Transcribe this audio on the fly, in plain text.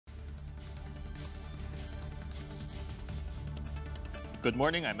Good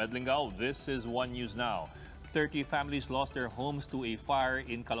morning, I'm Ed Lingao. This is One News Now. 30 families lost their homes to a fire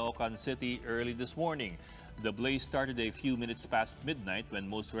in Caloocan City early this morning. The blaze started a few minutes past midnight when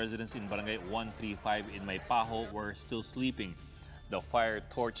most residents in Barangay 135 in Maypaho were still sleeping. The fire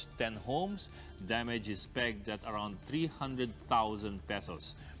torched 10 homes. Damage is pegged at around 300,000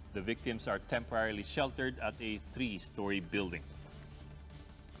 pesos. The victims are temporarily sheltered at a 3-story building.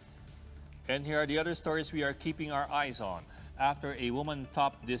 And here are the other stories we are keeping our eyes on. After a woman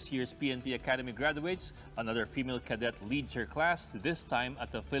topped this year's PNP Academy graduates, another female cadet leads her class, this time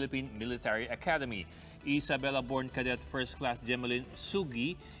at the Philippine Military Academy. Isabela-born cadet First Class Gemelin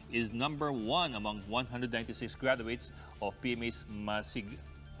Sugi is #1 among 196 graduates of PMA's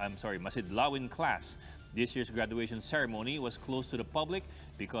Masidlawin class. This year's graduation ceremony was closed to the public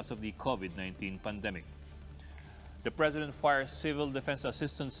because of the COVID-19 pandemic. The President fires Civil Defense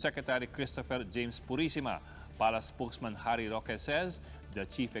Assistant Secretary Christopher James Purisima. Pala spokesman Harry Roque says the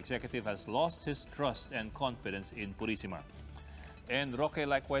chief executive has lost his trust and confidence in Purisima. And Roque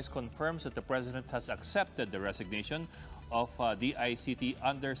likewise confirms that the President has accepted the resignation of DICT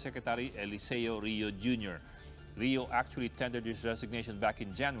Undersecretary Eliseo Rio Jr. Rio actually tendered his resignation back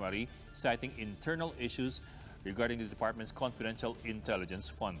in January, citing internal issues regarding the department's confidential intelligence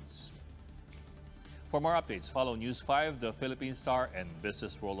funds. For more updates, follow News 5, the Philippine Star, and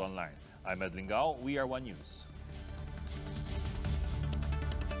Business World Online. I'm Ed Lingao. We are One News.